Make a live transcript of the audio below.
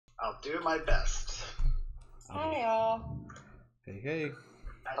I'll do my best. Hi, y'all. Hey, hey.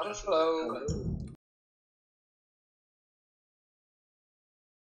 Hello.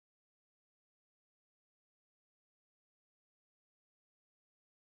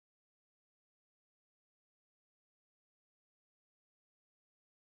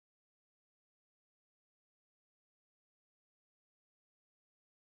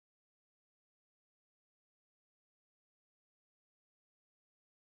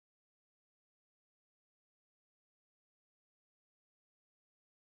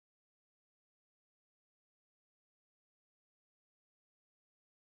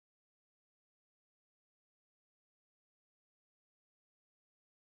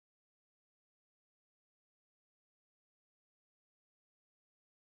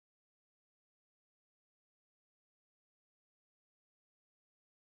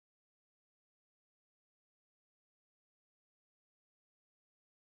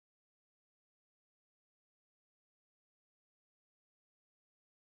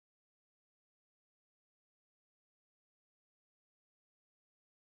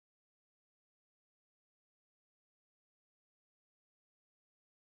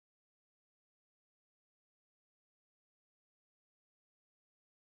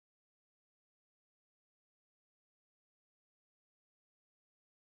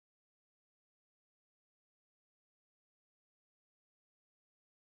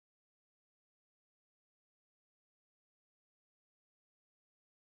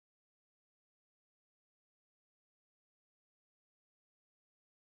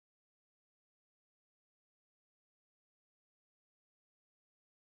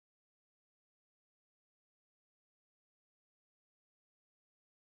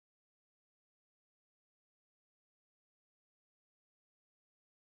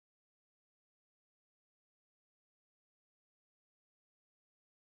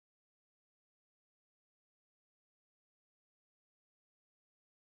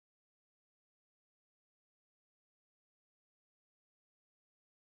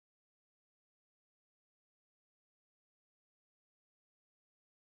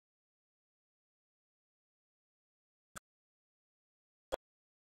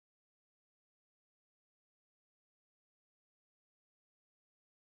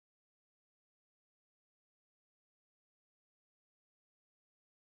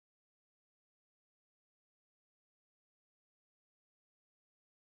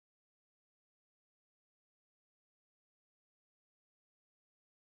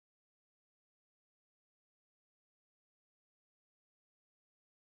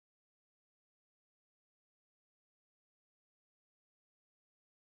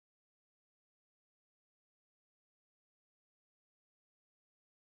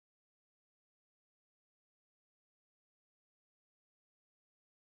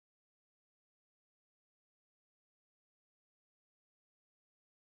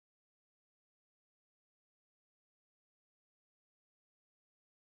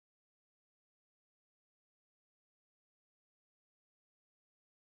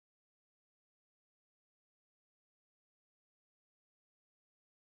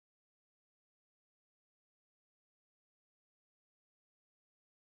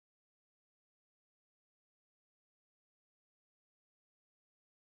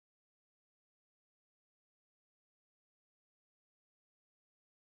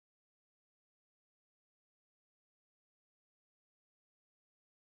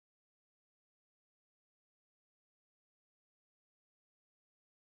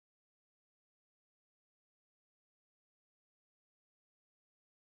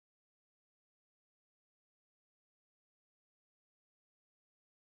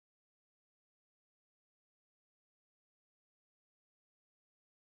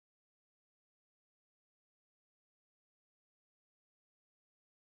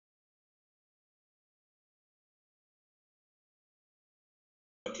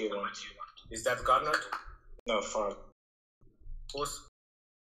 What do you want? Is that Garnet? No, for who's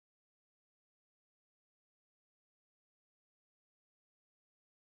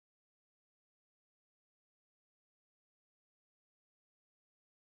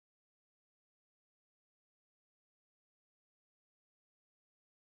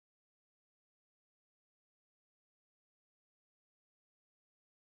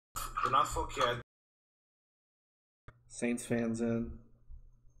do not forget. Saints fans in.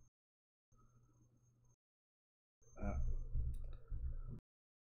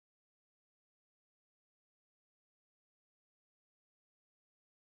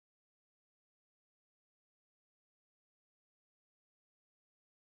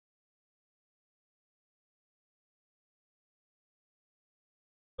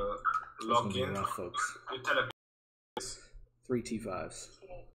 gonna Log be in. rough, folks. You teleport. 3 T5s.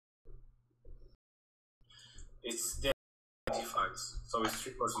 It's the T5s, so it's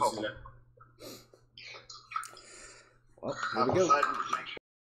 3 persons left. Well, here we go.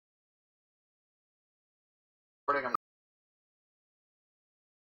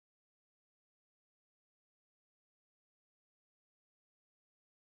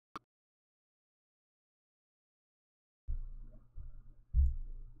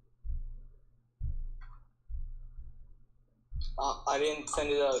 I didn't send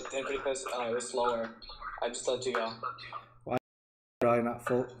you the thing because it was slower. I just let you go. Why are I not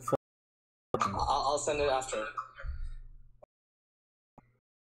full? I'll send it after.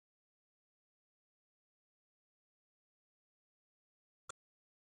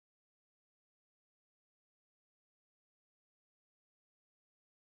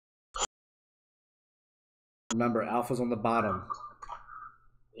 Remember, alpha's on the bottom.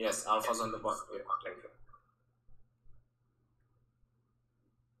 Yes, alpha's on the bottom. Yeah, thank you.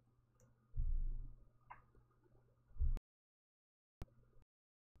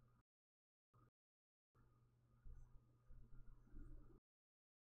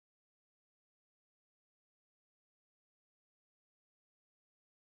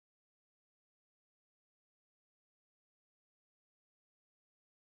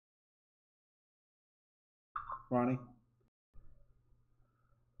 Ronnie?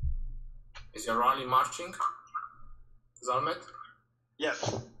 Is your rally marching? Zalmet? Yes,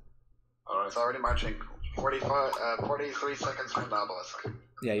 Alright. it's already marching. 43 seconds from the obelisk.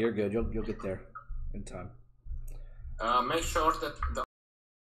 Yeah, you're good. You'll get there in time. Make sure that the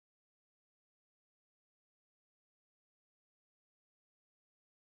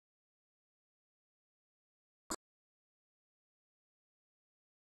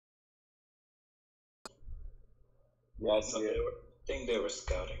Yeah, I see it. I think they were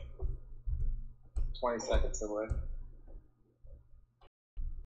scouting. 20 seconds away.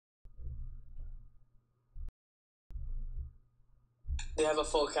 They have a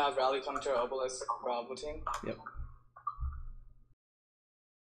full cav rally coming to our obelisk Bravo team. Yep.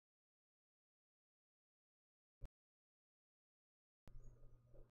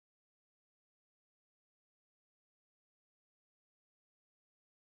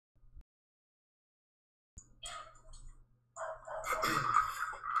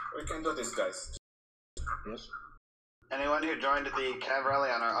 We can do this, guys. Yes. Anyone who joined the cav rally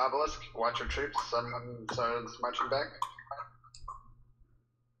on our obelisk, watch your troops. Someone starts marching back.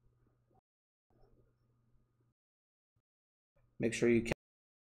 Make sure you can.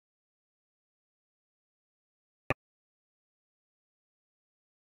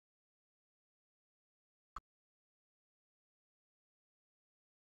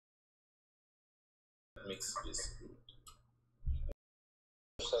 mix, please.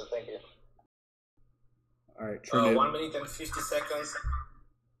 So thank you. All right, true. 1 minute and 50 seconds.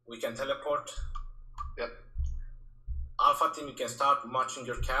 We can teleport. Yep. Alpha team, you can start marching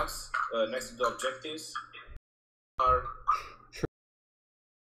your cabs next to the objectives. Are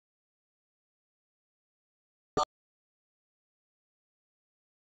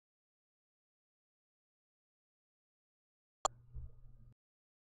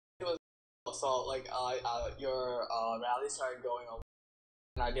So like your rally started going over,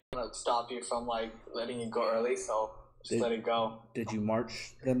 and I didn't want to stop you from like letting you go early, so just let it go. Did you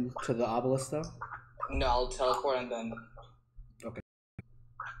march them to the obelisk though? No, I'll teleport and then. Okay.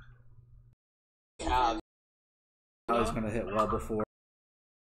 Cav. I was gonna hit well before.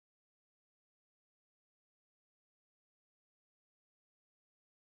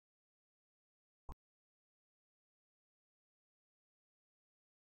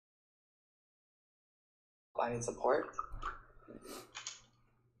 I need support.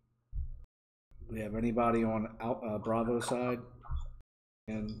 We have anybody on Bravo side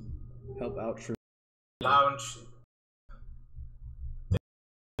and help out true. launch. They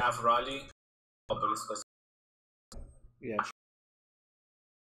have rally. Obelisk. Yeah.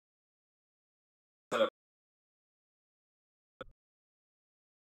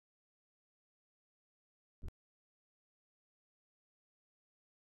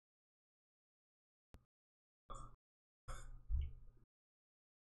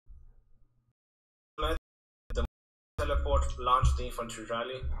 The teleport, launch the infantry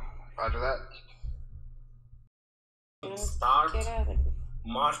rally. Roger that. Start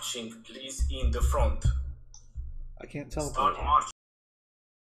marching, please, in the front. I can't teleport. Start marching.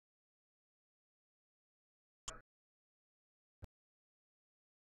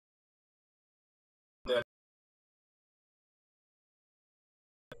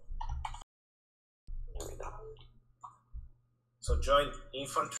 So join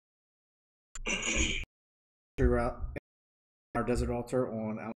infantry. Route our desert altar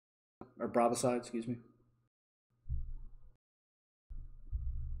on or Bravo side, excuse me.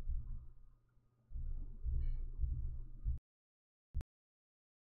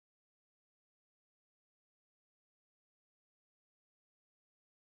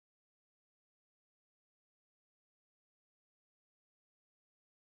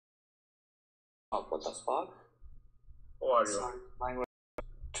 What the fuck? How are you? Sorry, language.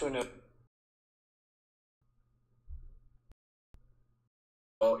 Tuna.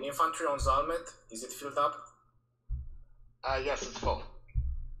 Oh, infantry on Zalmet, is it filled up? Yes, it's full.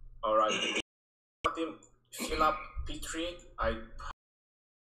 Alright. Team, fill up P3. I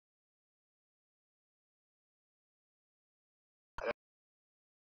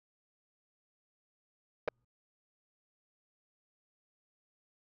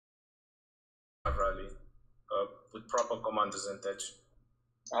rally with proper commanders and edge.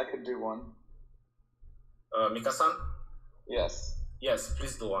 I could do one. Mika-san? Yes. Yes,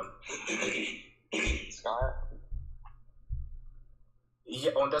 please do one. Sky.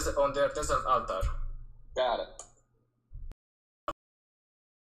 Yeah, on their desert altar. Got it.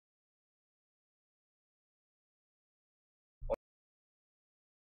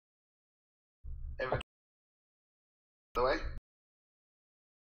 The way.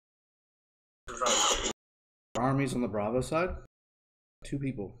 Right. Armies on the Bravo side. 2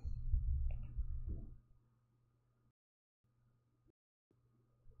 people.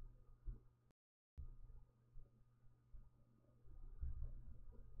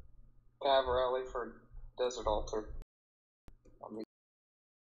 Cavalry for desert altar.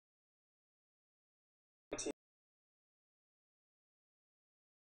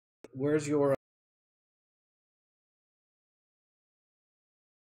 Where's your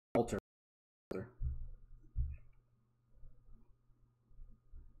altar?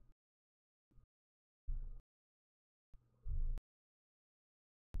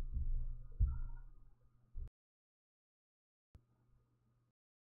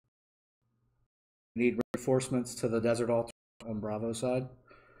 Need reinforcements to the desert altar on Bravo side.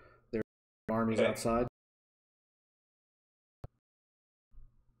 There are armies outside.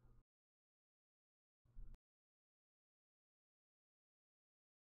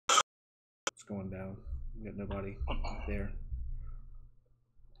 It's going down. We got nobody there.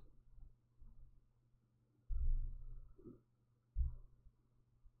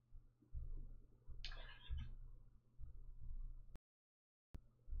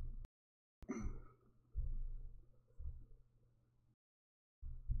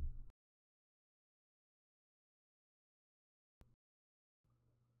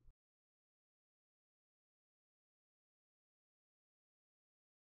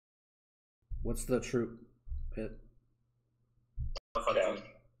 What's the troop pit? Yeah.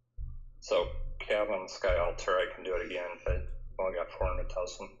 So Cav on Sky Altar, I can do it again, but I've only got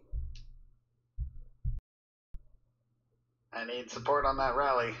 400,000. I need support on that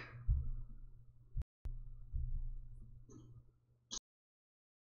rally.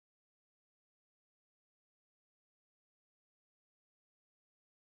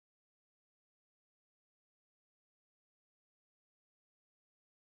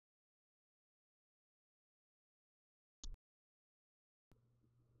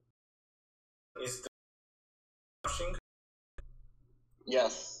 Is the rushing?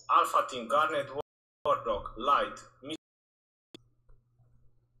 Yes. Alpha team, Garnet, Warlock, Light.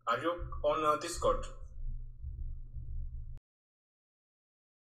 Are you on Discord?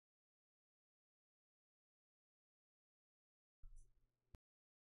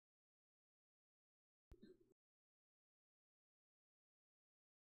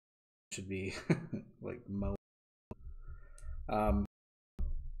 Should be like mo.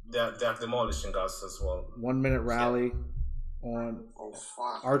 They are demolishing us as well. 1 minute rally on Oh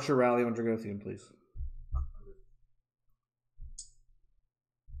fuck. Archer rally on Dragothian, please.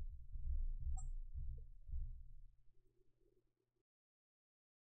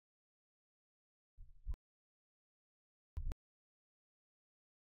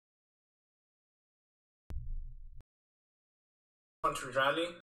 Infantry rally.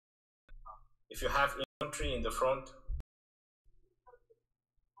 If you have infantry in the front.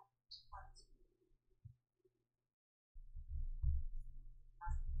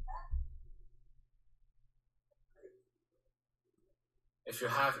 If you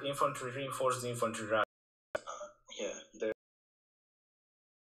have infantry, reinforce the infantry rally. Yeah, there.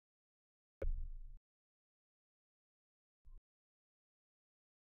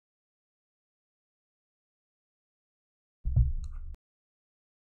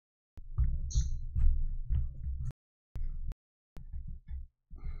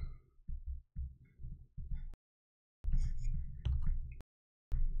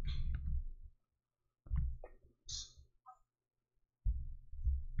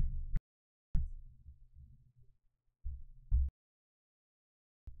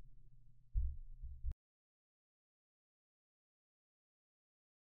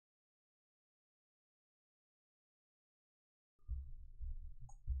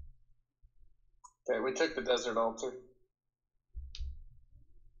 Okay, we took the desert altar.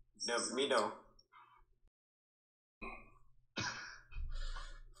 No, me no.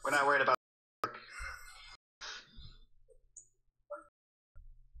 We're not worried about.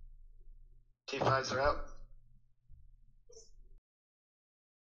 T5s are out.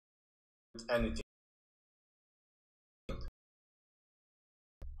 Anything.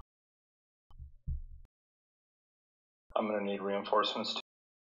 I'm gonna need reinforcements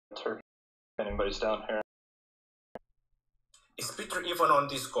too. If anybody's down here. Is Peter even on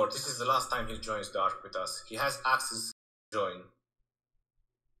Discord? This is the last time he joins the Ark with us. He has access to join.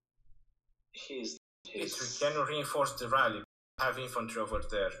 He's Peter, can you reinforce the rally? Have infantry over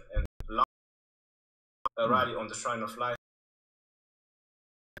there and launch a rally on the Shrine of Life.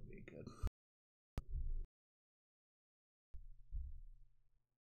 Be good.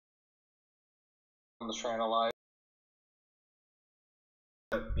 On the Shrine of Life.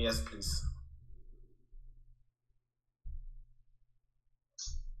 Yes, please.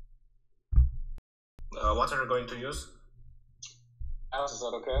 What are you going to use? Alice, is that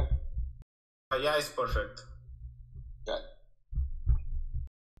okay? Yeah, it's perfect. Okay.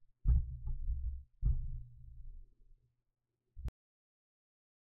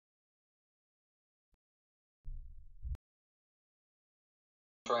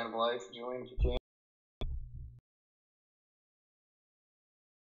 Shrine of Life, join if you can.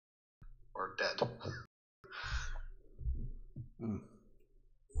 Or dead.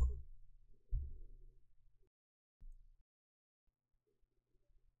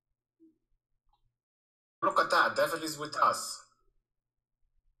 Look at that, Devil is with us.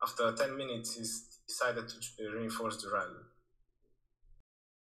 After 10 minutes, he's decided to reinforce the rally.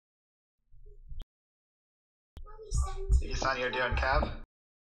 Isan, you're doing Cav?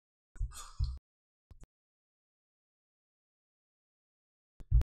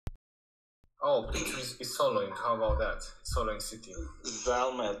 Oh, Peter is soloing. How about that? Soloing city.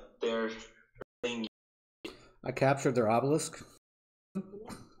 Valmet, they're playing. I captured their obelisk.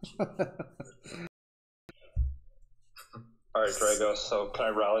 Alright, Drago, so can I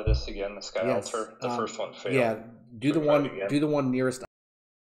rally this again, the Sky Yes, Altar? The first one failed. Yeah, do the So try it one. again. Do the one nearest.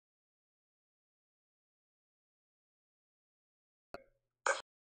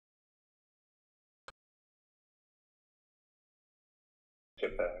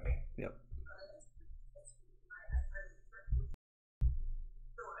 Get back. Yep.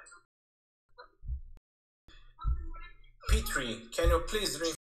 Petri, can you please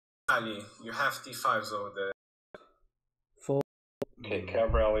reinforce the rally? You have T5s over there. Full. Okay,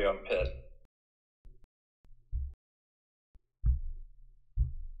 Cav rally on pit.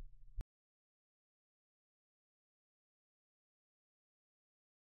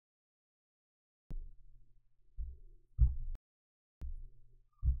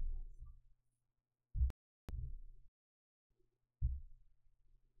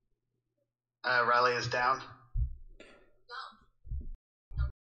 Rally is down.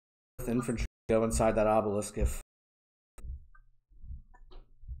 Infantry go inside that obelisk if.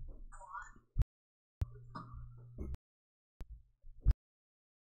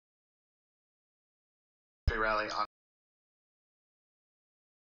 Rally on.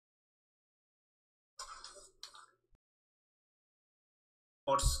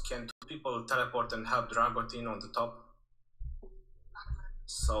 Can two people teleport and help Dragotin on the top?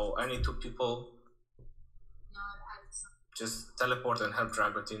 So any two people just teleport and help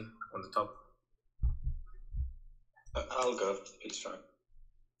Dragotin on the top. I'll go. Please try.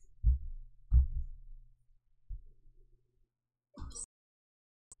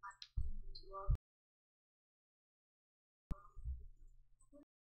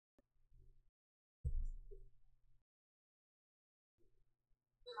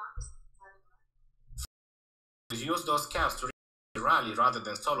 Use those calves to rally rather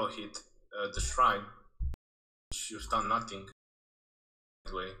than solo hit the shrine, which you've done nothing.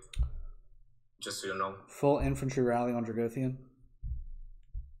 Anyway, just so you know. Full infantry rally on Dragothian.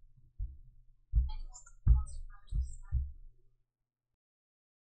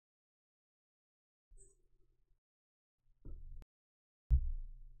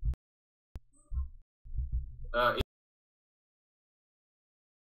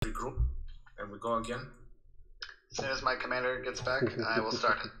 Regroup and we go again. As soon as my commander gets back, I will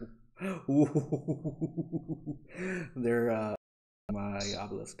start it. They're my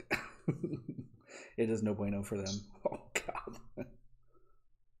obelisk. It is no bueno for them. Oh god.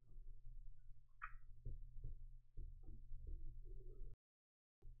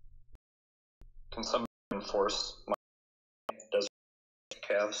 Can somebody enforce my desert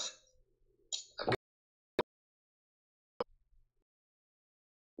calves?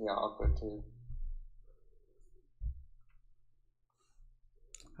 Yeah, I'll quit too.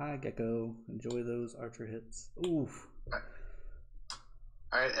 Hi, Gecko. Enjoy those archer hits. Oof.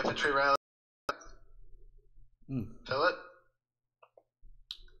 Alright, infantry rally. Fill it.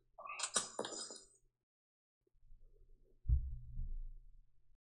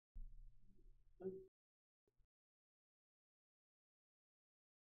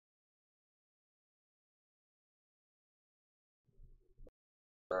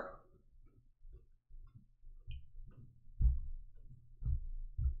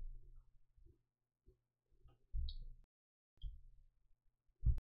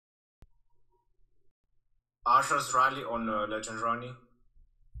 Archer's rally on Legend Rani. I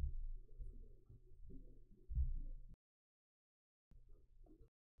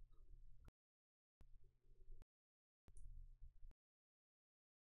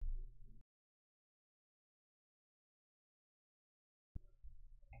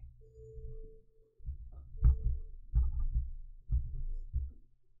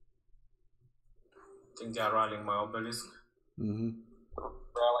think they are rallying my obelisk. They're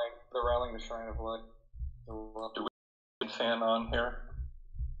rallying the Shrine of Light. Do we fan on here?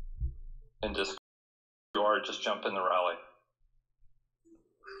 And just jump in the rally.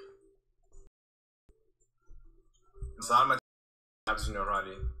 Zalmet tabs in your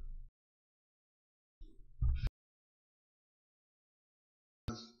rally.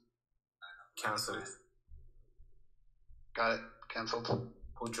 Cancel it. Got it. Cancelled.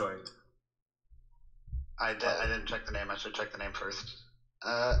 Who joined? I didn't check the name. I should check the name first.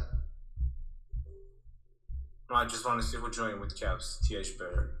 No, I just want to see who joined with caps. TH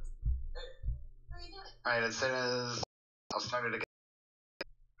Bear. Alright, as soon as I'll start it again.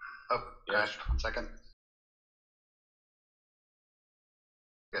 Oh, Yeah. crashed. 1 second.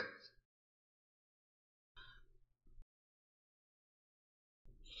 Good.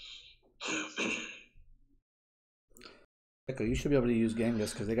 Gecko, you should be able to use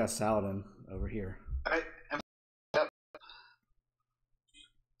Genghis because they got Saladin over here. Alright,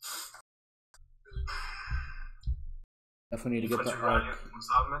 Definitely need to get the Infantry rally arc. on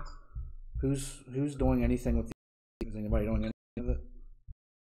Zalmet. Who's doing anything with the... Is anybody doing anything with it?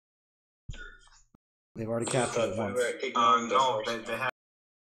 They've already captured it once. No, they have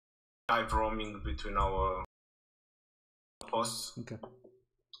guys roaming between our posts. Okay.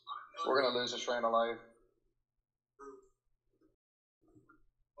 We're gonna lose the Shrine of Light.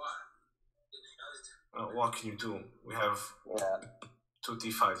 What can you do? We have 2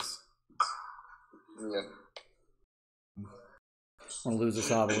 T5s. Yeah. I'm gonna lose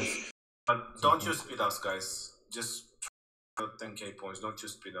this obelisk. But don't use speed ups, guys. Just 10k points. Don't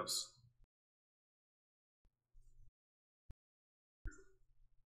use speed ups.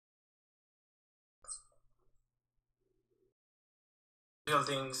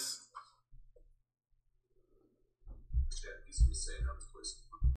 Buildings.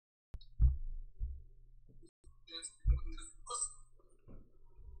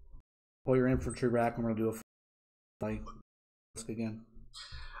 Pull your infantry back. I'm gonna do a fight again.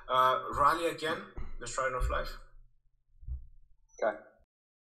 Rally again. The Shrine of Life. Okay.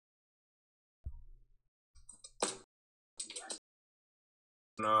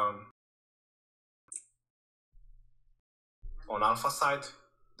 On Alpha side,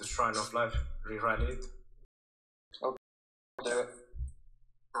 the Shrine of Life. Re-rally it. Okay. I'll do it.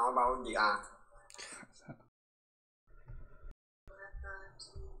 How about the arc?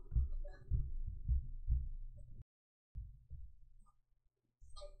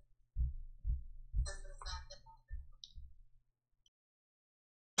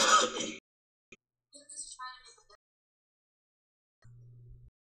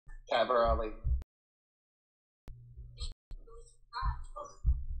 Cavalry.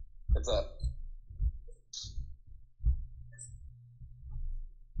 What's up?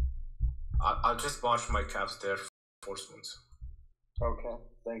 I'll just march my caps there for enforcements. Okay,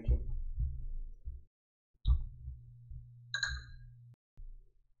 thank you.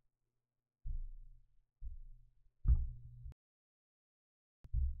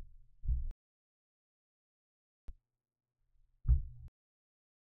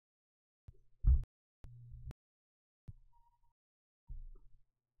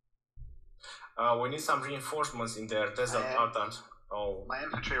 We need some reinforcements in there. Desert Tartans. Oh. my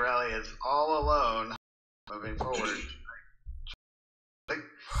infantry rally is all alone. Moving forward.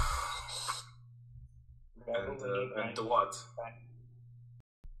 And to what?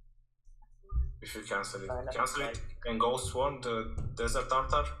 If you cancel it. Cancel it and go swarm the Desert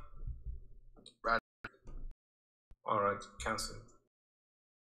Tartar? Right. Alright, cancel it.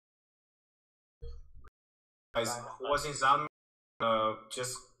 Guys, who was in Zalm?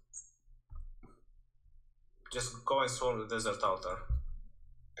 Just go and swarm the Desert Altar.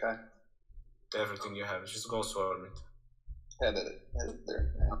 Okay. Everything you have. Just go swarm it. Headed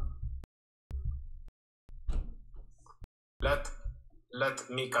there now. Let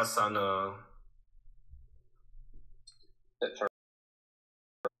Mika-san Hit first.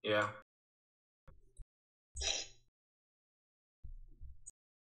 yeah.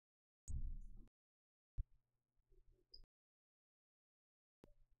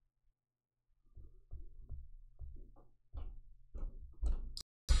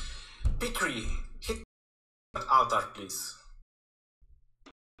 P3, hit that altar, please.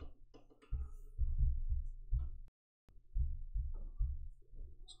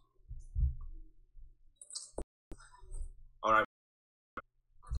 Alright.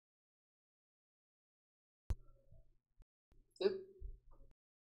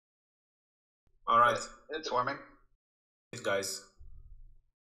 Alright, It's swarming. guys.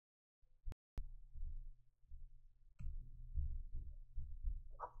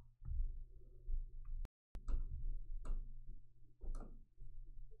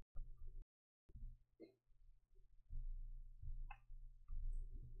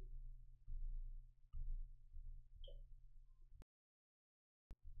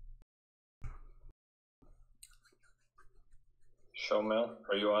 Showmill,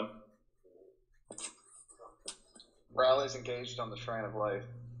 are you on? Rally's engaged on the Shrine of Life.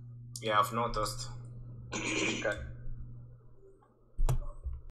 Yeah, I've noticed. Okay.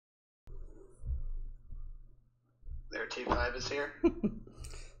 Their T5 is here.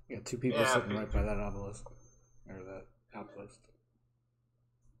 Yeah, two people Yeah, sitting right by that obelisk. Or that outpost.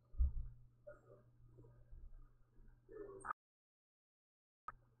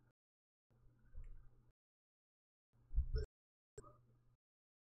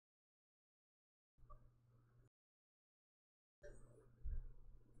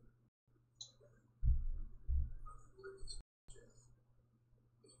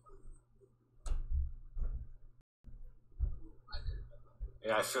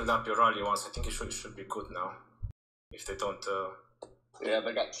 Yeah, I filled up your rally once. I think it should be good now. If they don't Yeah,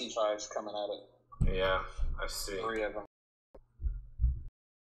 they got T5s coming at it. yeah, I see. 3 of them.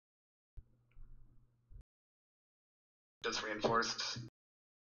 Just reinforced.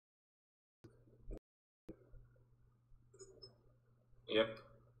 Yep.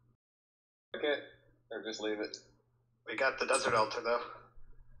 Okay, or just leave it. We got the Desert Altar though.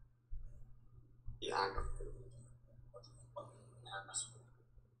 Yeah.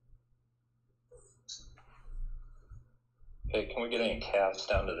 Hey, can we get any calves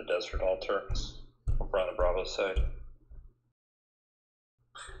down to the desert altar over on the Bravo side?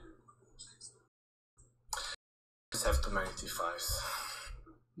 Just have too many T5s.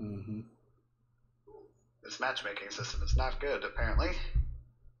 Mm-hmm. This matchmaking system is not good, apparently.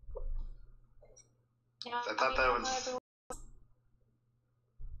 Yeah, I thought that was.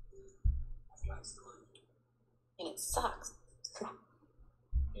 and it sucks.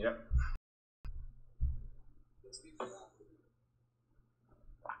 Yep.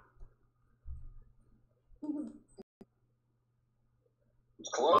 It's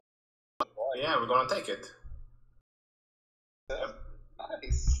close. Yeah, we're gonna take it.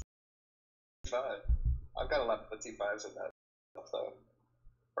 Nice. T5. I've got a lot of T5s in that, so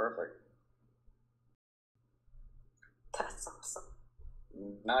perfect. That's awesome.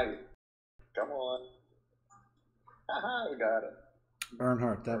 Nice. Come on. Haha, we got it.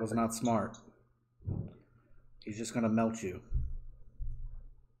 Bernhardt, that was not smart. He's just gonna melt you.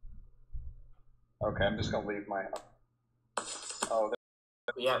 Okay, I'm just gonna leave my. Oh,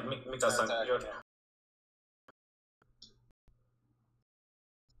 Yeah, Mika-san, They're you're... attacking.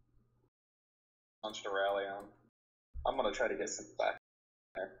 Launched a rally on. I'm gonna try to get some back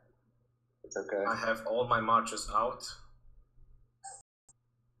there. It's okay. I have all my marches out.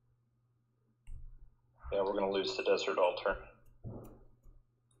 Yeah, we're gonna lose the desert altar.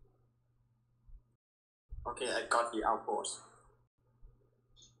 Okay, I got the outpost.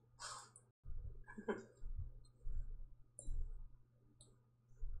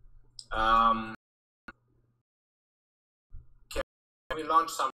 Can we launch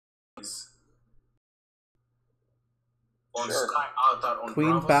some on Sure. Sky Altar on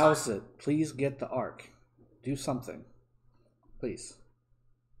Queen Bravo side? Bowsit, please get the Ark. Do something. Please.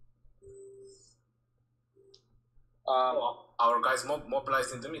 Our guys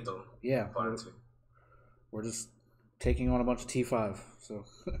mobilized in the middle. Yeah, Apparently. we're just taking on a bunch of T5, so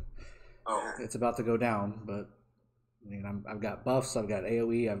Oh, it's about to go down. But I mean, I've got buffs, I've got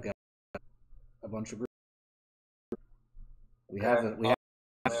AOE, I've got a bunch of groups. We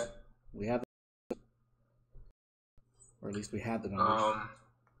have or at least we had the numbers.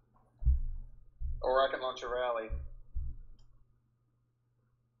 Or I can launch a rally.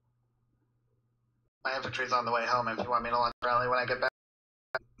 My infantry's on the way home if you want me to launch a rally when I get back.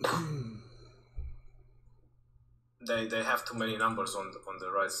 They have too many numbers on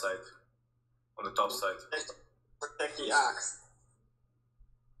the right side, on the top side. Protect the axe.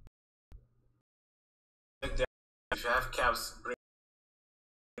 If you have cabs, bring.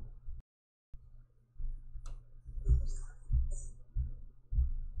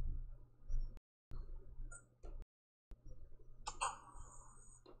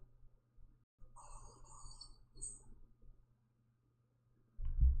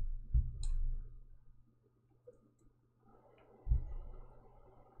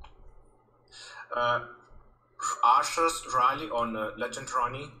 Archers rally on Legend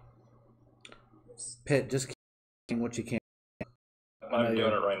Ronnie. Pitt, just keep doing what you can. I'm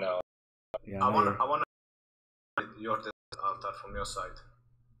doing it right now. Yeah, I wanna your altar from your side.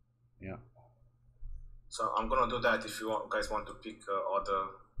 Yeah. So I'm gonna do that if you guys want to pick other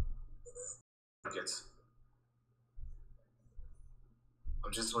targets.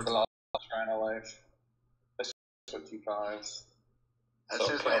 I'm just waiting. Trying to life. 55s. As So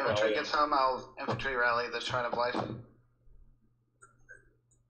soon as my Cav infantry rally. gets home, I'll infantry rally the Shrine of Life. Let's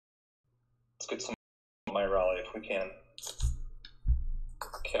get some of my rally if we can.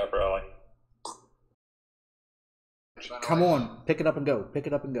 Cav rally. Shrine of Come Life. on, pick it up and go. Pick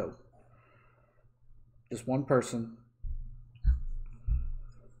it up and go. Just one person.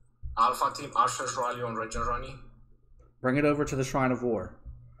 Alpha team, Archers rally on Legend Ronnie. Bring it over to the Shrine of War.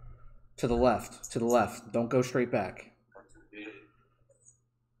 To the left. To the left. Don't go straight back.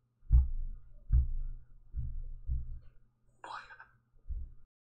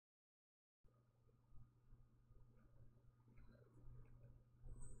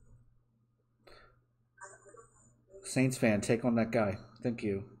 Saints fan, take on that guy. Thank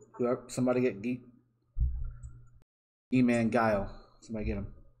you. Whoever, somebody get E-Man Guile. Somebody get him.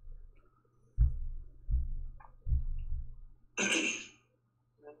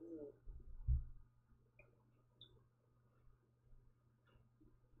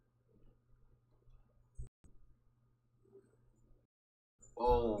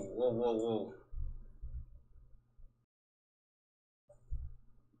 Whoa.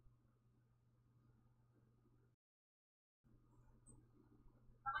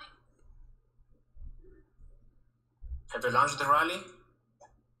 Have you launched the rally?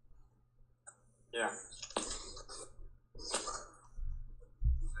 Yeah.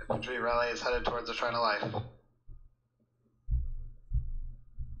 Infantry rally is headed towards the Shrine of Life.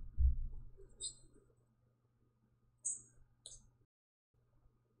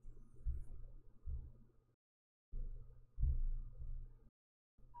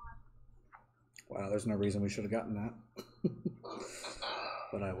 Wow, there's no reason we should have gotten that.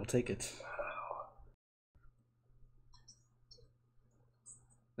 But I will take it.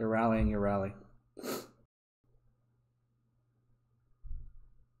 They're rallying your rally.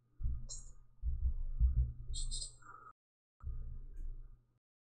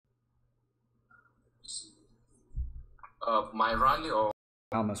 My rally or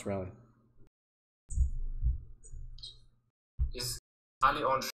Almas rally. is rally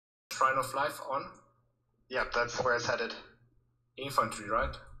on Shrine of Life on Yep, that's where it's headed. infantry,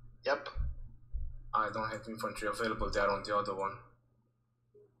 right? Yep, I don't have infantry available there on the other one.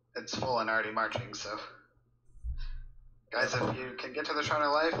 it's full and already marching, so. Guys, if you can get to the Shrine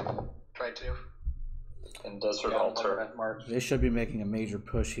of Life, try to. And Desert Altar. They should be making a major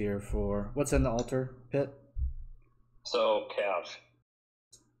push here for what's in the altar pit. So Cav.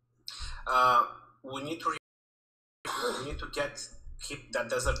 We need to keep that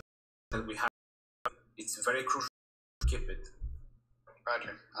desert that we have. It's very crucial to keep it.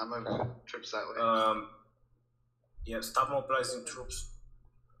 Roger, I'll move troops that way. Yeah, stop mobilizing troops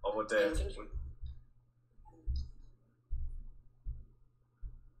over there.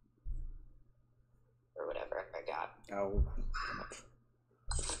 Or whatever I got. Oh, so much.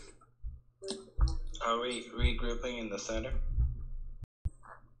 Are we regrouping in the center?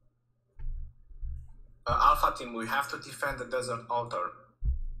 Alpha team, we have to defend the desert altar.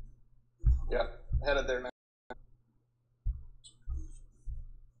 Yeah, headed there now.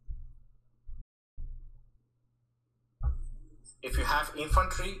 If you have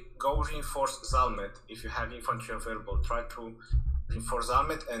infantry, go reinforce Zalmet. If you have infantry available, try to reinforce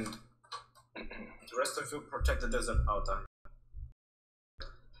Zalmet, and the rest of you protect the desert altar.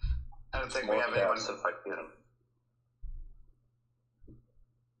 I don't think More we have anyone. Cavs if I get them.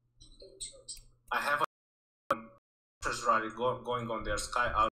 I have a rally going on their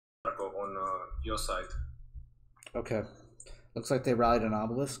sky altar on your side. Okay. Looks like they rallied an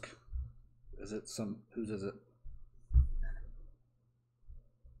obelisk. Is it some? Whose is it?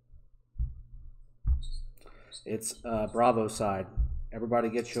 It's Bravo side. Everybody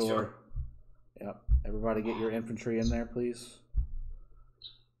get your. Yep. Everybody get your infantry in there, please.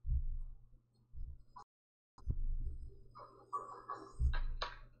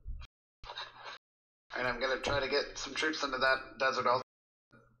 And I'm gonna try to get some troops into that desert also.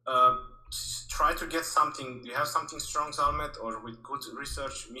 Try to get something. Do you have something strong, Zalmet, or with good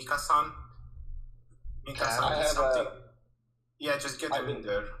research? Mika-san? Mika-san, I have something? Yeah, just get them in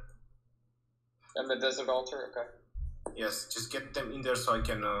there. And the desert altar, okay. Yes, just get them in there so I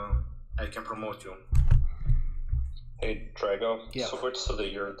can promote you. Hey, Drago, Yeah. switch so that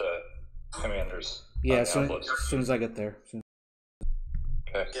you're the commanders. Yeah, on as the soon, obelisk. as soon as I get there.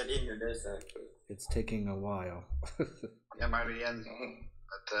 Okay. Get in the desert. It's taking a while. Yeah, I'm already in,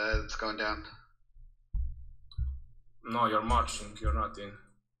 but it's going down. No, you're marching. You're not in.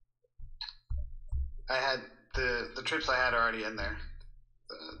 I had the troops I had are already in there.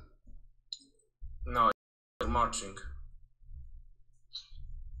 No, you're marching.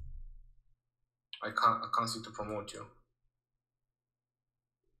 I can't seem to promote you.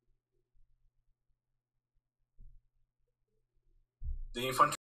 The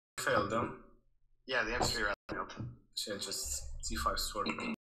infantry failed, huh? Yeah, the infantry rally failed. Yeah, just C5 sword.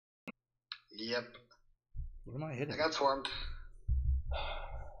 Yep, What am I hitting? I got swarmed.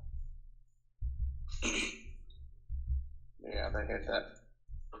 Yeah, they hit that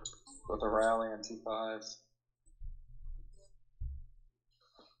with a rally and T5s.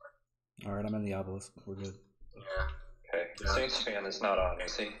 All right, I'm in the obelisk. We're good. Yeah. Okay. Yeah. Saints fan is not on,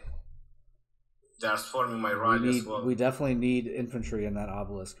 is he? They are swarming my rally as well. We definitely need infantry in that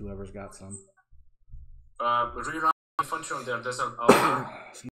obelisk. Whoever's got some. Rerun infantry on their desert altar.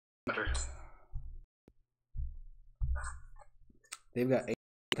 They've got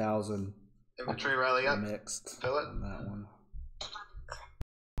 8,000 Infantry rally up. mixed Fill it. on that one.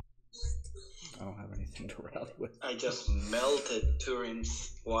 I don't have anything to rally with. I just melted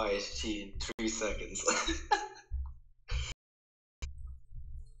Turin's YSG in 3 seconds.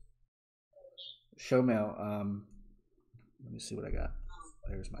 Showmail. Let me see what I got.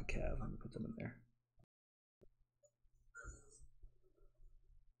 There's my cav. Let me put them in there.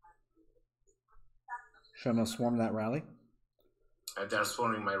 Showmail swarm that rally. They are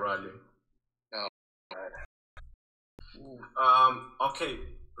swarming my rally. Okay,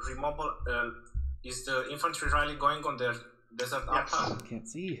 remobile. Is the infantry rally going on their desert Yes. altar? I can't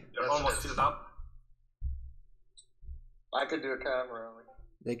see. They're Yes, almost it is. filled up. I could do a cav rally.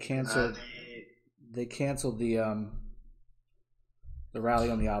 They canceled. They canceled the rally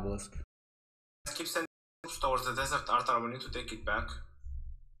on the obelisk. Keep sending troops towards the desert altar. We need to take it back.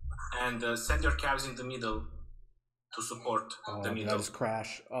 And send your cabs in the middle to support Oh, the did I middle. just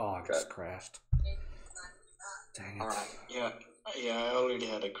crash? Oh, I just crashed. Dang it. Alright, yeah, I already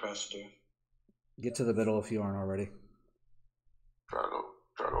had a crash too. Get to the middle if you aren't already.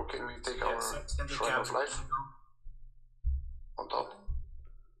 Drago, can we take Yeah, our send your Shrine cabs of Life on top?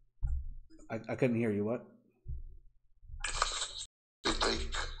 I couldn't hear you. What? We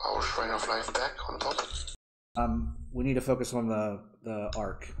take our Shrine of Life back on top? We need to focus on the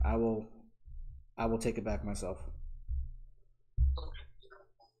arc. I will take it back myself.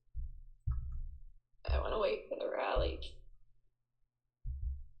 I want to wait for the rally.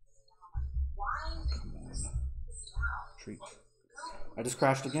 Come on. Treat. I just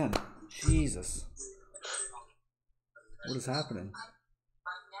crashed again. Jesus. What is happening?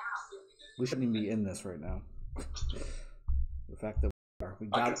 We shouldn't even be in this right now. The fact that we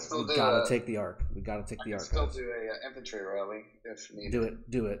gotta take the arc. We gotta take the arc. Still Guys. do a infantry rally if needed.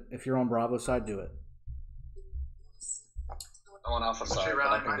 Do it. If you're on Bravo side, do it. I'm on Alpha side, but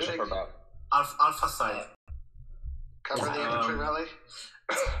rally I can do it marching? for about. Alpha side. Cover the infantry rally.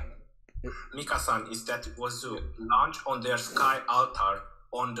 Mika-san, is that was to launch on their sky altar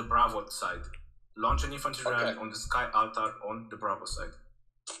on the Bravo side. Launch an infantry rally on the sky altar on the Bravo side.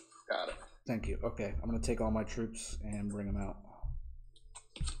 Got it. Thank you. Okay, I'm gonna take all my troops and bring them out.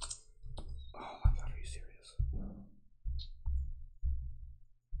 Oh my god, are you serious?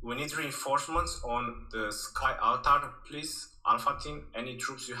 We need reinforcements on the sky altar, please. Alpha team, any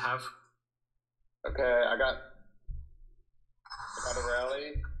troops you have? Okay, I got a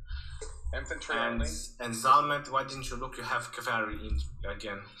rally. Infantry And only. and Zalmet, why didn't you look? You have cavalry in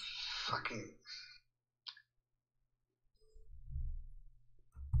again. Fucking.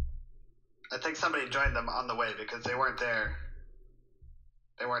 I think somebody joined them on the way because they weren't there.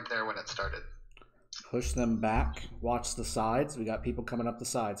 They weren't there when it started. Push them back. Watch the sides. We got people coming up the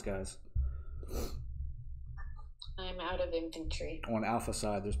sides, guys. I'm out of infantry. On Alpha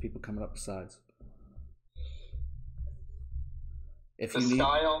side, there's people coming up the sides. If The you need,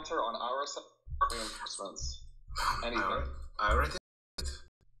 sky altar on our side. Reinforcements. Anything. I already.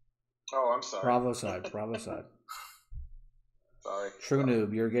 Oh, I'm sorry. Bravo side. Bravo side. Sorry. True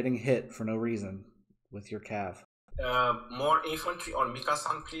noob, you're getting hit for no reason with your cav. More infantry on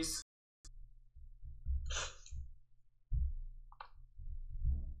Mika-san, please.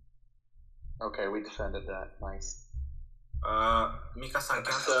 Okay, we defended that. Nice. Mika-san,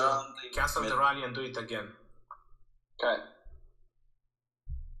 cancel the rally and do it again. Okay.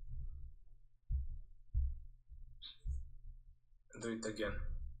 Do it again.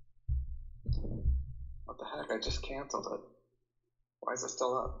 What the heck? I just canceled it. Why is it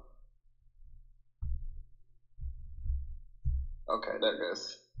still up? Okay, there it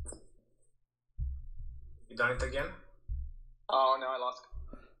goes. You done it again? Oh no, I lost.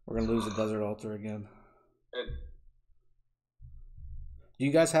 We're gonna lose the desert altar again. It. Do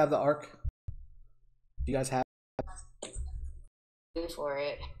you guys have the arc? Do you guys have? For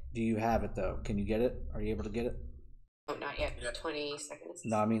it. Do you have it though? Can you get it? Are you able to get it? Oh, not yet. 20 seconds.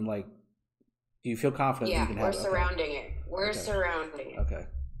 No, I mean like, do you feel confident Yeah, you can have it? we're surrounding it. We're surrounding it. Okay.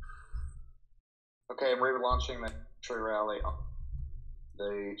 Okay, we're launching the tree rally on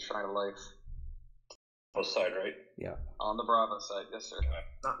the Shrine of Life. Both side, right? Yeah. On the Bravo side, yes sir.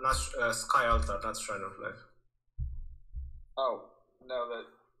 Not Sky Altar, not Shrine of Life. Oh, no, that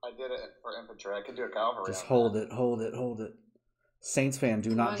I did it for infantry. I could do a cavalry. Just hold it, hold it, hold it. Saints fan,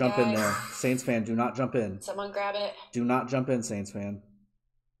 do not jump in there. Saints fan, do not jump in. Someone grab it. Do not jump in, Saints fan.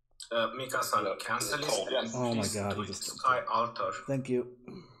 Mika-san, cancel it. Yes. Oh my god, he just... Sky Altar. Thank you.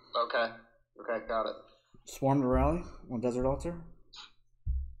 Okay. Okay, got it. Swarm the rally on Desert Altar.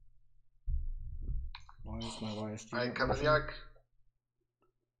 Why is my YSG? Alright, cover the arc.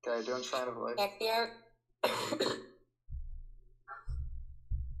 Okay, doing Shrine of Life. Check the arc.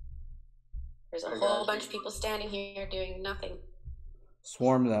 There's a whole bunch of people standing here doing nothing.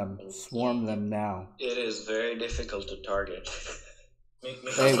 Swarm them. Swarm them now. It is very difficult to target.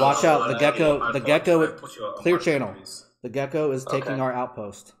 Hey, watch out. The gecko. The gecko. Clear channel. The gecko is taking our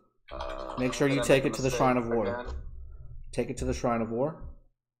outpost. Make sure you take it to the Shrine of War. Take it to the Shrine of War.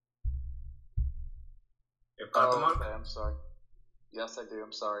 Oh, okay, I'm sorry. Yes, I do.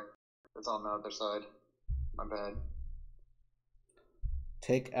 I'm sorry. It's on the other side. My bad.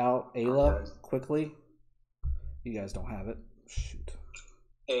 Take out Ayla quickly. You guys don't have it. Shoot.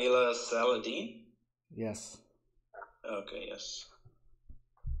 Ayla Saladin? Yes. Okay, yes.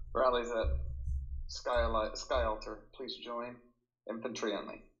 Rallies at Sky Altar. Please join. Infantry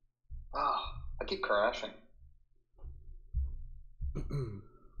only. Ah, I keep crashing.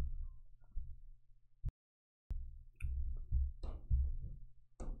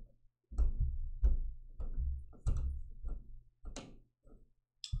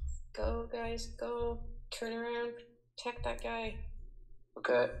 Go, guys, go. Turn around. Protect that guy.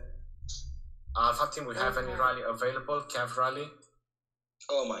 Okay. Alpha team, we have any rally available? Cav rally?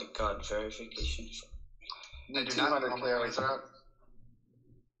 Oh my god, verification. I do not know my ways out.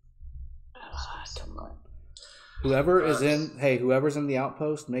 Whoever is in, hey, whoever's in the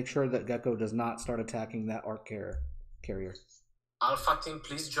outpost, make sure that Gecko does not start attacking that arc carrier. Alpha team,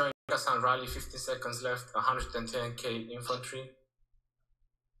 please join Mika-san rally. 15 seconds left. 110k infantry.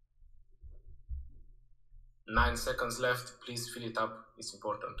 9 seconds left. Please fill it up. It's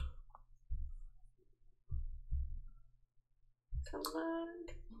important. Come on.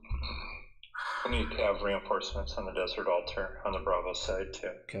 We need cav reinforcements on the Desert Altar on the Bravo side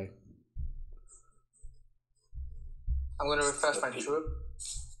too. Okay. I'm gonna refresh my troop.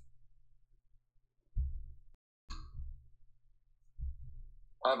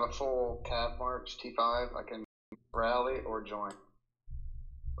 I have a full cav march, T5. I can rally or join.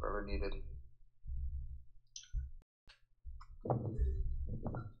 Wherever needed.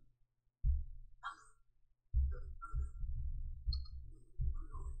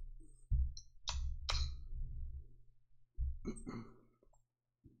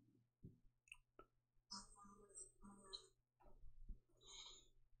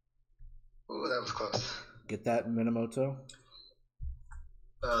 Ooh, that was close. Get that, Minamoto.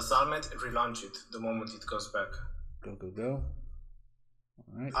 Zalmet, relaunch it the moment it goes back. Go, go, go.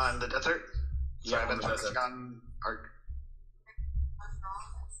 All right. On the desert? So Yeah, I've been on the focusing desert. on arc.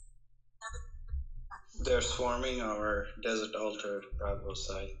 They're swarming our Desert Altar Bravo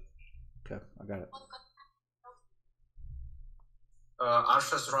side. Okay, I got it.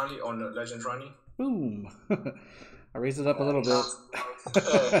 Arsha's rally on Legend Rally. Boom. I raised it up a little bit.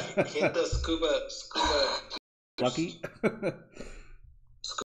 Hit the scuba. Lucky.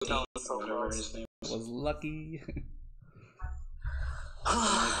 Whatever his name is. Was lucky. Oh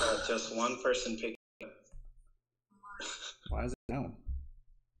my god, just one person picked. Why is it down?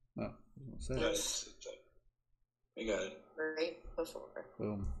 Oh, Yes. We got it. Right before.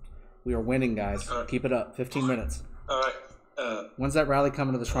 Boom. We are winning, guys. Keep it up. 15 minutes. Alright. When's that rally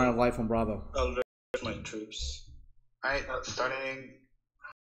coming to the Shrine of Life on Bravo? I'll raise my troops. Alright, starting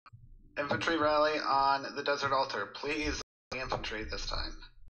infantry rally on the Desert Altar. Please, infantry this time.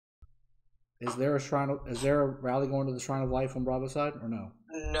 Is there a rally going to the Shrine of Life on Bravo side or no?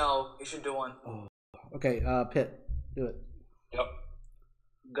 No, you should do one. Oh. Okay, Pitt, do it. Yep.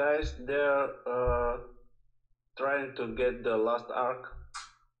 Guys, they're trying to get the last arc.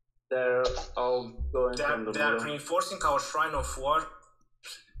 They're all going from the They are middle. reinforcing our Shrine of War.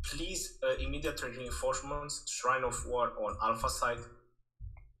 Please, immediate reinforcements. Shrine of War on Alpha side.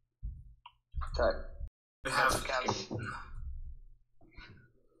 Okay. We have.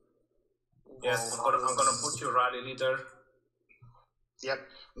 Yes, I'm gonna put you rally leader. Yep,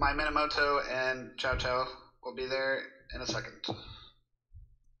 my Minamoto and Chow Chow will be there in a second.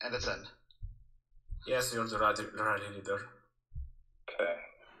 And it's in. Yes, you're the rally leader. Okay.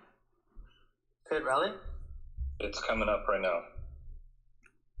 Pit rally? It's coming up right now.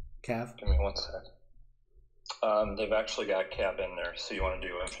 Cav? Give me 1 sec. They've actually got Cav in there, so you want to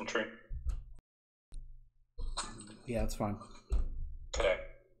do infantry? Yeah, that's fine. Okay.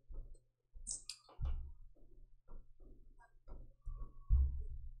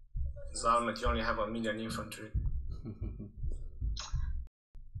 Zalmet, you only have 1 million infantry.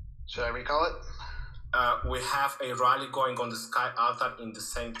 Should I recall it? We have a rally going on the Sky Altar in the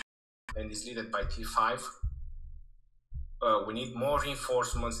same and is led by T5. We need more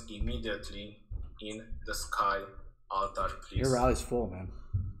reinforcements immediately in the Sky Altar, please. Your rally's full, man.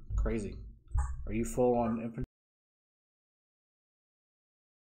 Crazy. Are you full on infantry?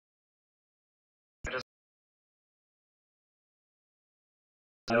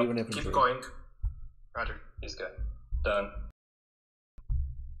 Not even infantry. Keep going. Roger. He's good. Done.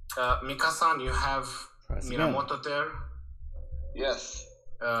 Mika-san, you have Minamoto there. Yes.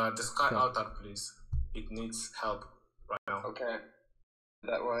 The Sky Altar, please. It needs help right now. Okay.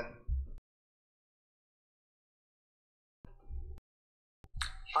 That way.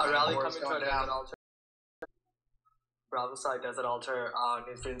 Rally War's coming to going a down. Desert Altar. Bravo side Desert Altar.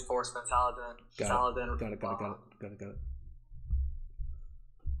 Needs reinforcement. Saladin. Got it.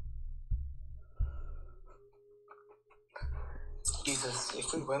 Jesus,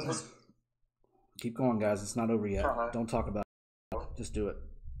 if we win this. Keep going, guys. It's not over yet. Don't talk about it. Just do it.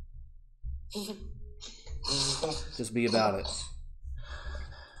 Just be about it.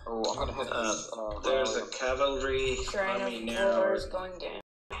 Oh, I'm gonna hit this. There's a cavalry Shrine army of now. War is going down.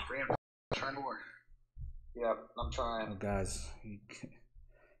 Shrine of War. Yep, I'm trying. Oh, guys, you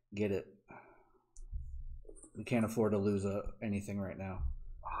get it. We can't afford to lose anything right now.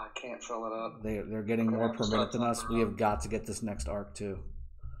 I can't fill it up. They're getting Okay, more I'm per sorry, minute than us. We have got to get this next arc too.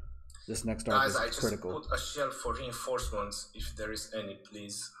 This next arc Guys, I is just critical. put a shell for reinforcements, if there is any,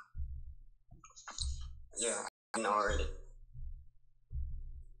 please. Yeah, I know already.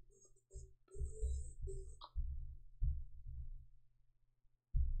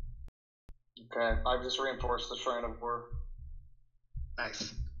 Okay, I've just reinforced the Shrine of War.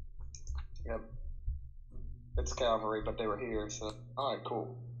 Nice. Yep. It's cavalry, but they were here, so. Alright,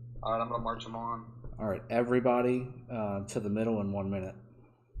 cool. Alright, I'm gonna march them on. All right, everybody to the middle in 1 minute.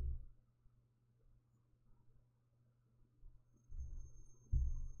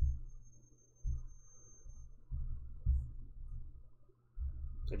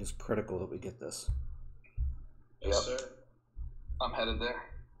 It is critical that we get this. Yes, sir. I'm headed there.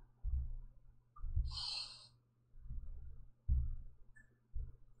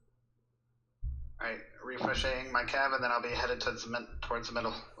 Alright, refreshing my cab, and then I'll be headed towards the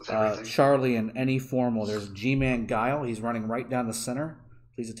middle with everything. Charlie, in any formal, there's G-Man Guile. He's running right down the center.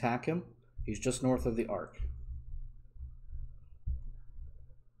 Please attack him. He's just north of the arc.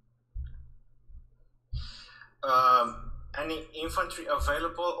 Any infantry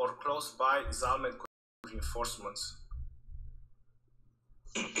available or close by Zalmet reinforcements?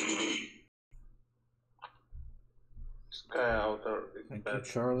 Sky Altar. Thank you,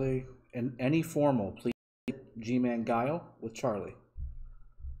 Charlie. In any formal, please G-Man Guile with Charlie.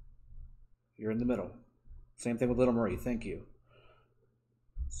 You're in the middle. Same thing with Little Marie. Thank you.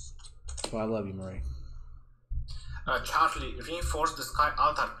 Well, I love you, Marie. Charlie, reinforce the Sky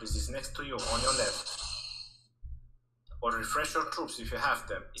Altar, please. It's next to you, on your left. Or refresh your troops if you have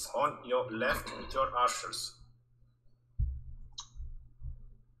them. It's on your left with your archers.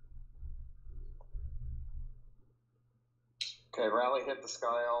 Okay, rally hit the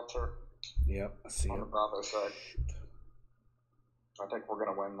Sky Altar Yep, I see on it. the Bravo side. I think we're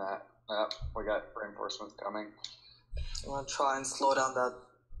gonna win that. Yep, we got reinforcements coming. I'm gonna try and slow down that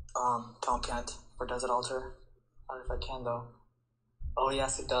Count can't for Desert Altar. I don't know if I can though. Oh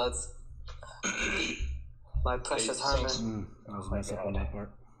yes, it does. My precious Herman. I was messed up on that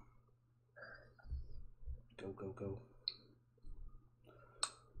part. Go, go, go.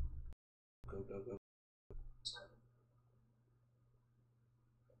 Go, go, go.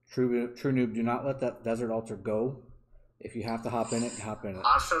 True noob, do not let that Desert Altar go. If you have to hop in it, hop in it.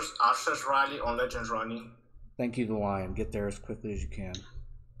 Archer's rally on Legends Ronnie. Thank you, the Lion. Get there as quickly as you can.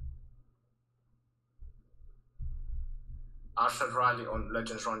 Archer's rally on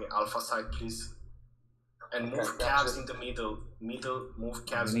Legends Ronnie Alpha side, please. And move cabs in the middle. Move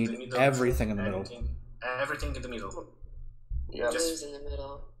cabs in the middle. Everything in the middle. Everything in the middle. Yeah. Just in the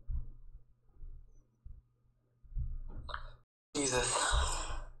middle. Jesus.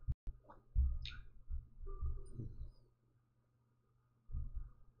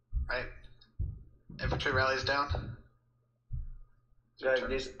 Right. Infantry rallies down. Guys,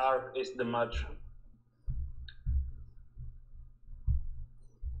 this arc is the match.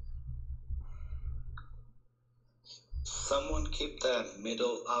 Someone keep that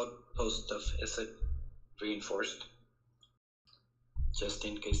middle outpost of Isset reinforced. Just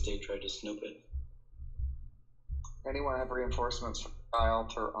in case they try to snoop it. Anyone have reinforcements for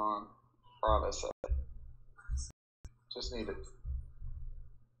Altar on Bravo side? Just need it.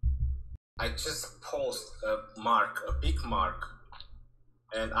 I just post a big mark,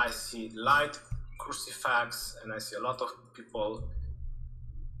 and I see light crucifix, and I see a lot of people.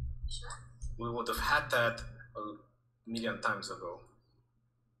 We would have had that a million times ago.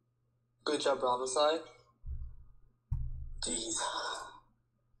 Good job, Bravo side. Jeez.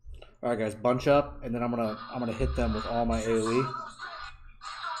 All right, guys, bunch up, and then I'm gonna hit them with all my AOE.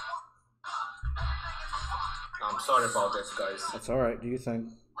 I'm sorry about that, guys. That's all right. Do you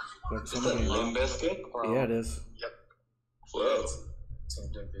think? Is that Limb Biscuit? Yeah, it is. Yep. Whoa. It's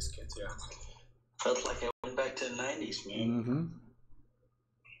in Limb Biscuit, yeah. Felt like I went back to the 90s, man. Mm-hmm.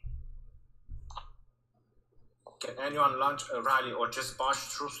 Can anyone launch a rally or just march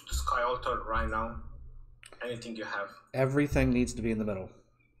through the Sky Altar right now? Anything you have. Everything needs to be in the middle.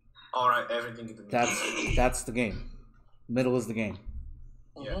 All right, everything in the middle. That's the game. Middle is the game.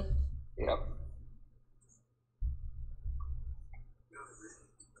 Yeah. Yep.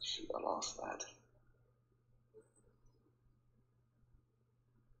 Shoot, I lost that.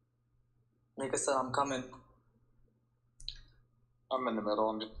 Mika said I'm coming. I'm in the middle.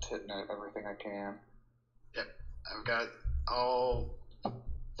 I'm just hitting everything I can. Yep. I've got all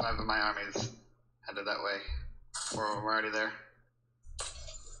 5 of my armies headed that way. 4 of them are already there.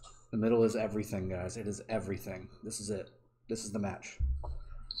 The middle is everything, guys. It is everything. This is it. This is the match.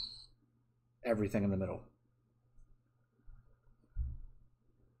 Everything in the middle.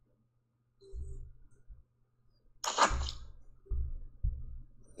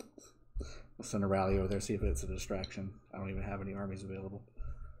 I'll send a rally over there, see if it's a distraction. I don't even have any armies available.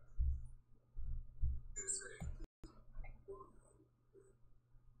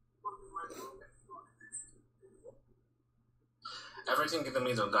 Everything in the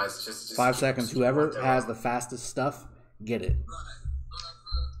middle, guys. Just 5 seconds. Whoever has the fastest stuff, get it.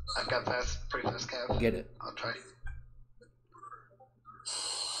 I've got pretty fast cav. Get it. I'll try.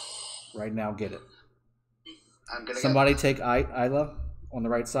 Right now, get it. I'm gonna Somebody take Isla on the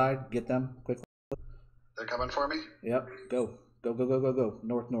right side. Get them quickly. They're coming for me? Yep. Go. Go, go, go, go, go.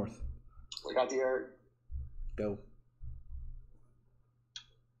 North, north. We got the air. Go.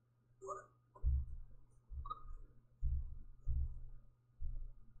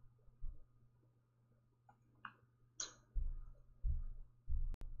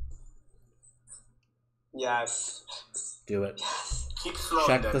 Yes. Do it. Keep slowing.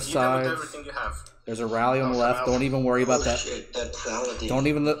 Check them. the Hit them with sides. everything you have. There's a rally on the left. Don't even worry about that. Shit, that Saladin. Don't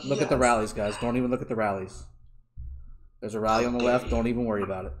even look at the rallies, guys. Don't even look at the rallies. There's a rally on the left. Don't even worry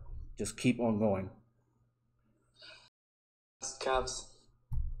about it. Just keep on going. Cavs.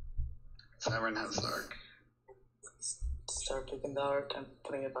 Siren has the arc. Start picking the arc and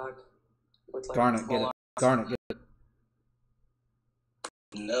putting it back. With like Garnet, get it. Garnet, get it.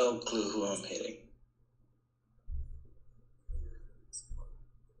 No clue who I'm hitting.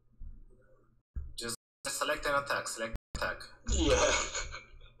 Just select an attack. Select an attack. Yeah.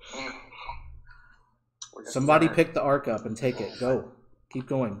 Somebody pick the arc up and take it. Go. Keep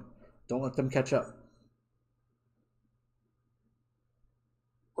going. Don't let them catch up.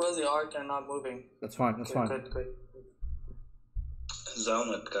 Where's the arc and not moving? That's fine. That's fine. Good, good.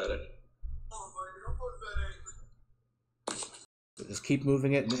 Zalmat got it. Just keep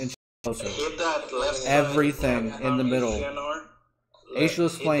moving it and closer. Hit that left Everything side, in the middle.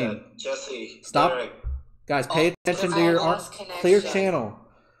 Ageless Flame. Jesse. Stop. Derek. Guys, pay attention to your arc. Clear channel.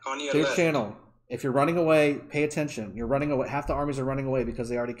 On your Clear left. channel. If you're running away, pay attention. You're running away. Half the armies are running away because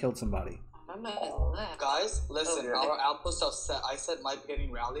they already killed somebody. I'm at left. Guys, listen. Oh, yeah. Our outpost of I said might be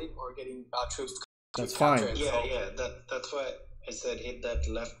getting rallied or getting troops. That's capture fine. it, Yeah, so- yeah. That's why I said hit that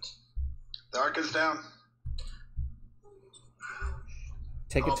left. The arc is down.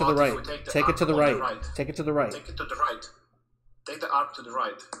 Take How it to the about if right. we take the Take it arc to the on right. the right? Take it to the right. Take it to the right. Take the arc to the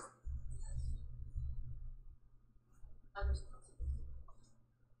right.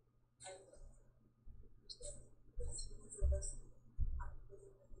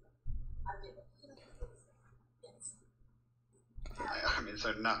 I mean,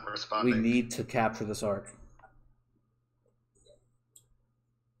 they're not We responding. need to capture this arc.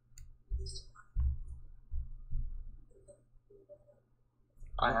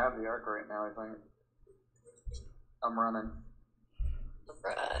 I have the arc right now, I think. I'm running.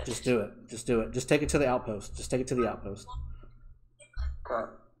 Right. Just do it. Just do it. Just take it to the outpost. Just take it to the outpost.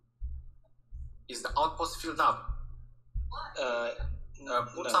 Okay. Is the outpost filled up?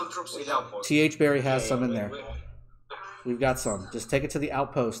 Put some troops in the outpost. TH Berry has some in there. wait. We've got some. Just take it to the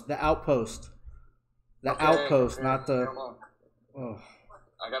outpost. The outpost. The Okay, outpost, okay, not the. hold on. Oh.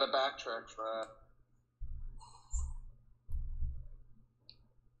 I gotta backtrack for that.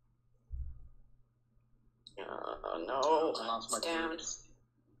 No. I lost my It's down. troops.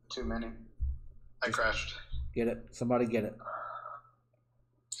 Too many. I crashed. Get it. Somebody get it.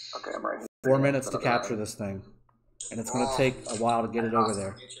 Okay, I'm right here. 4 minutes to Gonna capture run. this thing. And it's going to take a while to get it over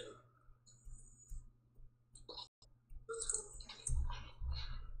there.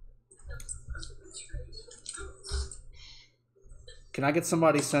 Can I get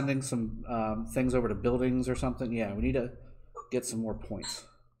somebody sending some things over to buildings or something? Yeah, we need to get some more points.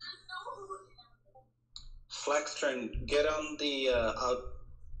 Flagstern, get on the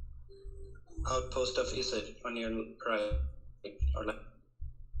outpost of Isid on your right or left.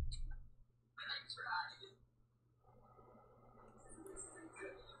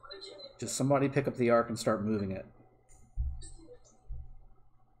 Just somebody pick up the arc and start moving it.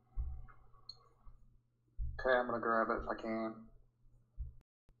 Okay, I'm gonna grab it if I can.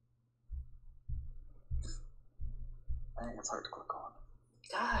 Dang, it's hard to click on.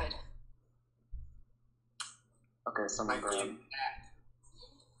 God. Okay, someone grab.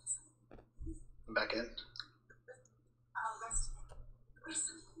 I'm back in.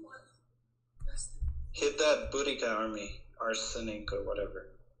 Hit that Boudica army, Arsenic or whatever.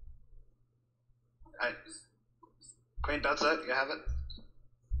 Alright. Queen, that's it. You have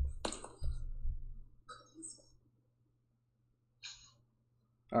it.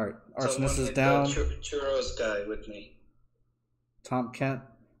 All right, Someone Arsonist is hit down. the Churros guy with me. Tom Kent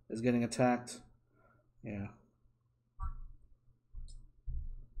is getting attacked. Yeah.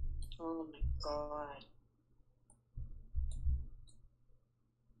 Oh my god.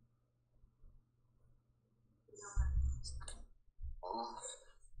 Oh.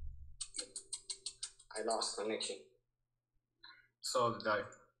 I lost connection. So did I.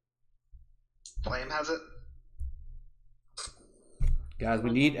 Flame has it. Guys,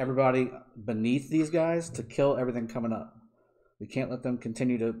 we need everybody beneath these guys to kill everything coming up. We can't let them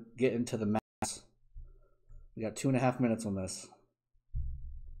continue to get into the mass. We got 2.5 minutes on this.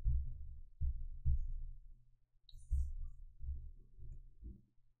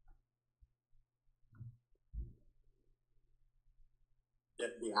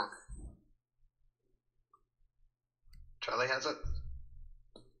 Get the arc. Charlie has it.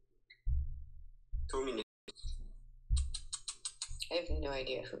 2 minutes. I have no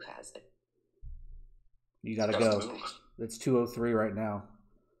idea who has it. You gotta go. It's 2:03 right now.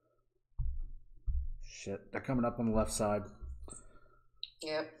 Shit, they're coming up on the left side.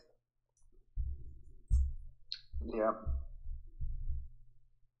 Yep. Yep.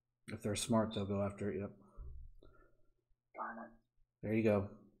 If they're smart, they'll go after it. Yep. Darn it. There you go.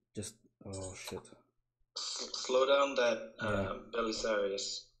 Just, oh shit. Slow down that Yeah.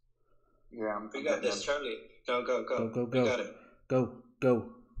 Belisarius. Yeah, We got this, Charlie. Go, go, go. Go, go, We got go. it. Go, go.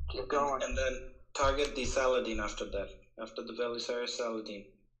 Keep going. And then target the Saladin after that. After the Belisarius Saladin.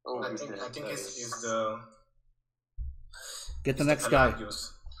 Oh, I he's think dead. it's the Get the next guy.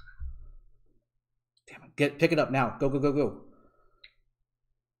 Pelagius. Damn it. Pick it up now. Go, go, go, go.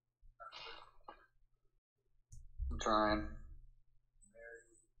 I'm trying.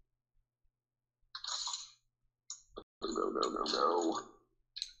 Go, go, go, go.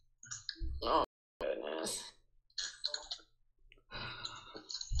 Oh, goodness.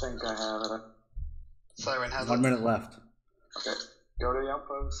 I think I have it. Siren has 1 it. minute left. Okay, go to the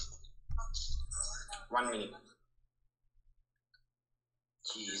outpost. 1 minute.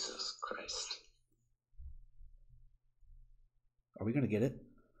 Jesus Christ. Are we gonna get it?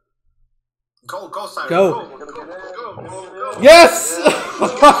 Go, Siren. Go. Go. Yes! Woo!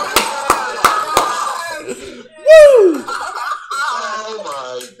 Oh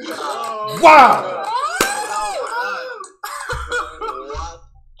my god. Wow! What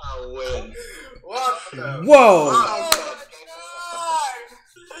a win. Whoa!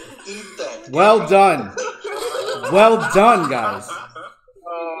 Eat that. Well done. Well done, guys.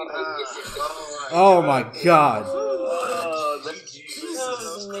 Oh my god. That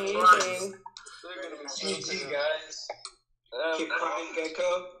was amazing. GG, guys. Keep crying, Gecko.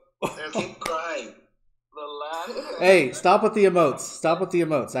 Keep crying. The last. Hey, stop with the emotes. Stop with the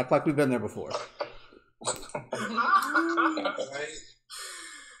emotes. Act like we've been there before.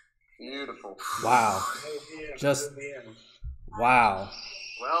 Beautiful. Wow. Just wow.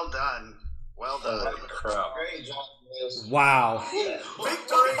 Well done. Well done. Crap. Great job, guys. Wow.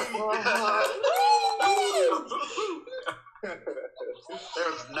 Victory!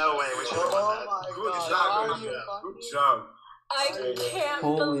 There's no way we should have won that. Good job. Good job. I can't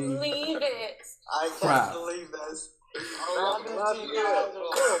Holy believe it. I can't crap. believe this. Not Still not enough.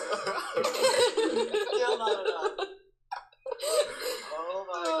 Oh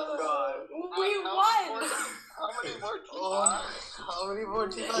my god. We won. How many more teams? How many more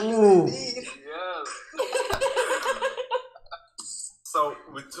teams do Ooh. we need? Yes. So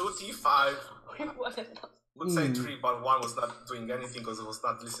with 2 T5, We won. would say 3, but 1 was not doing anything because it was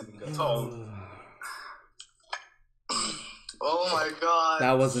not listening at all. Oh my god.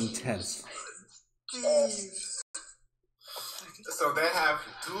 That was intense. Jeez. So they have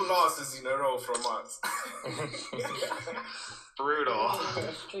 2 losses in a row from us. Brutal.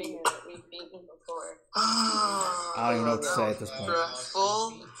 The streamer that we've beaten before. I don't even know what to say at this point.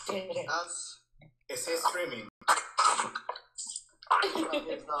 Stressful. We did it. That's Is he streaming?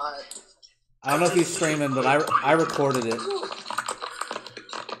 probably not. I don't know if he's streaming, but I recorded it.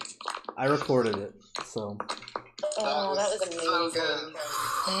 I recorded it, so. Oh, that was so amazing. good.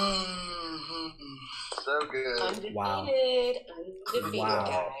 So good. Undefeated. Wow. Undefeated, Wow.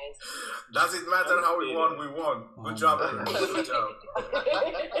 guys. Does it matter how we won? We won. Good job, my everyone. goodness. Good job.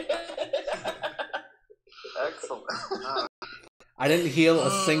 Excellent. I didn't heal a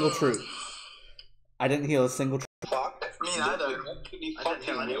single troop. I didn't heal a single troop. Me neither. I didn't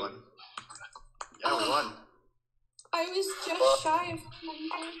kill anyone. Yeah, we won. I was just shy of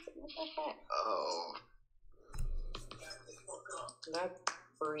 1,000. What the heck? Oh. That's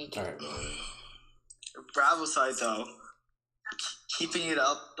freaking. All right. Bravo side though. Keeping it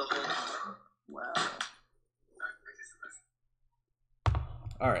up the whole time. Wow.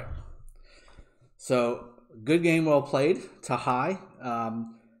 All right. So, good game, well played to high.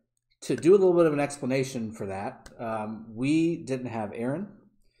 To do a little bit of an explanation for that, we didn't have Aaron.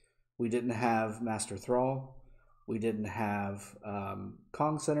 We didn't have Master Thrall. We didn't have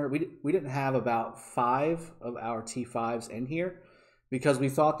Kong Center. We didn't have about 5 of our T5s in here because we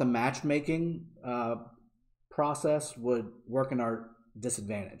thought the matchmaking process would work in our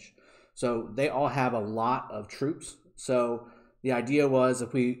disadvantage. So they all have a lot of troops. So the idea was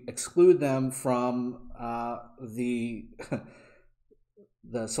if we exclude them from the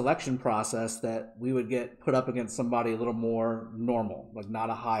the selection process, that we would get put up against somebody a little more normal, like not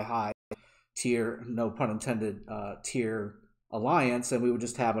a high tier, no pun intended, tier alliance, and we would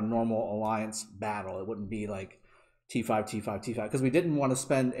just have a normal alliance battle. It wouldn't be like T5, because we didn't want to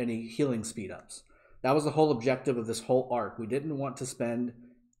spend any healing speed ups. That was the whole objective of this whole arc. We didn't want to spend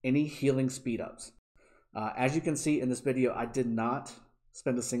any healing speed ups. As you can see in this video, I did not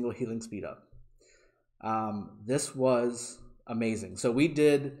spend a single healing speed up. This was amazing. So we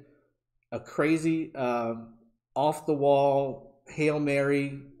did a crazy off the wall Hail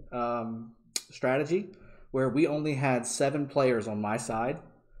Mary strategy where we only had 7 players on my side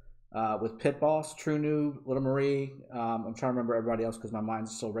with Pit Boss, True Noob, Little Marie. I'm trying to remember everybody else because my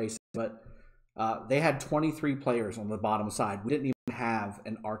mind's still racing, but they had 23 players on the bottom side. We didn't even have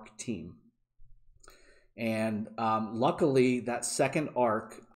an arc team. And luckily that second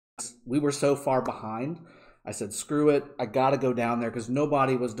arc, we were so far behind. I said, screw it. I got to go down there because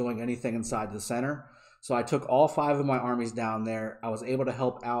nobody was doing anything inside the center. So I took all 5 of my armies down there. I was able to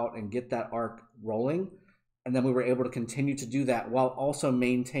help out and get that arc rolling. And then we were able to continue to do that while also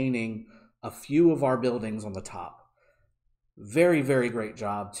maintaining a few of our buildings on the top. Very, very great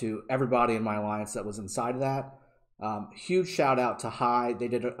job to everybody in my alliance that was inside of that. Huge shout out to High. They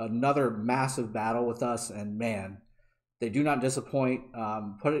did another massive battle with us. And man, they do not disappoint,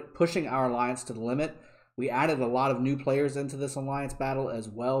 pushing our alliance to the limit. We added a lot of new players into this alliance battle as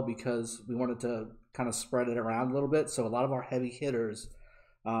well because we wanted to kind of spread it around a little bit. So a lot of our heavy hitters,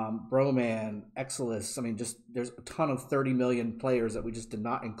 Broman, Exilus, I mean, just there's a ton of 30 million players that we just did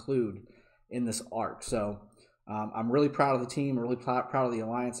not include in this arc. So I'm really proud of the team, really proud of the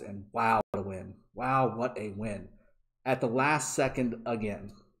alliance, and wow, what a win. Wow, what a win. At the last second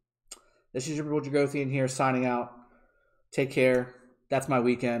again. This is your boy Jagothian here signing out. Take care. That's my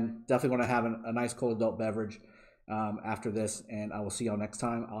weekend. Definitely want to have a nice cold adult beverage after this, and I will see y'all next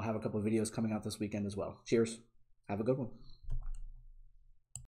time. I'll have a couple of videos coming out this weekend as well. Cheers. Have a good one.